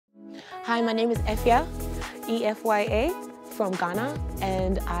Hi, my name is Efya, E-F-Y-A, from Ghana,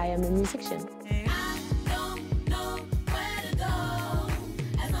 and I am a musician.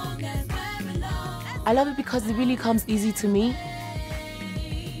 I love it because it really comes easy to me.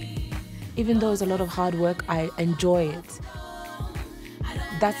 Even though it's a lot of hard work, I enjoy it.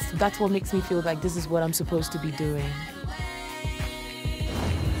 That's what makes me feel like this is what I'm supposed to be doing.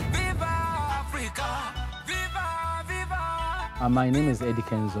 My name is Eddy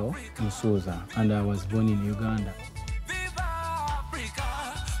Kenzo and Efya, and I was born in Uganda.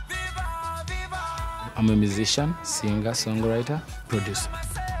 I'm a musician, singer, songwriter, producer.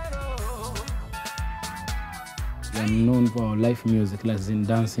 I'm known for live music, as in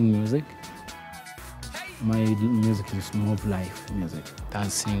dancing music. My music is more of live music.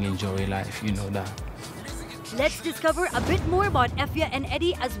 Dancing, enjoy life, you know that. Let's discover a bit more about Efya and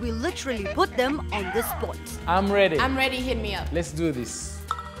Eddy as we literally put them on the spot. I'm ready. I'm ready, hit me up. Let's do this.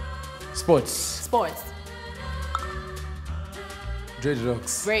 Sports. Sports.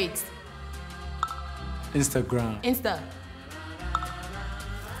 Dreadlocks. Braids. Instagram. Insta.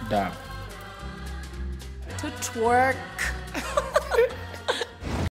 Dab. To twerk.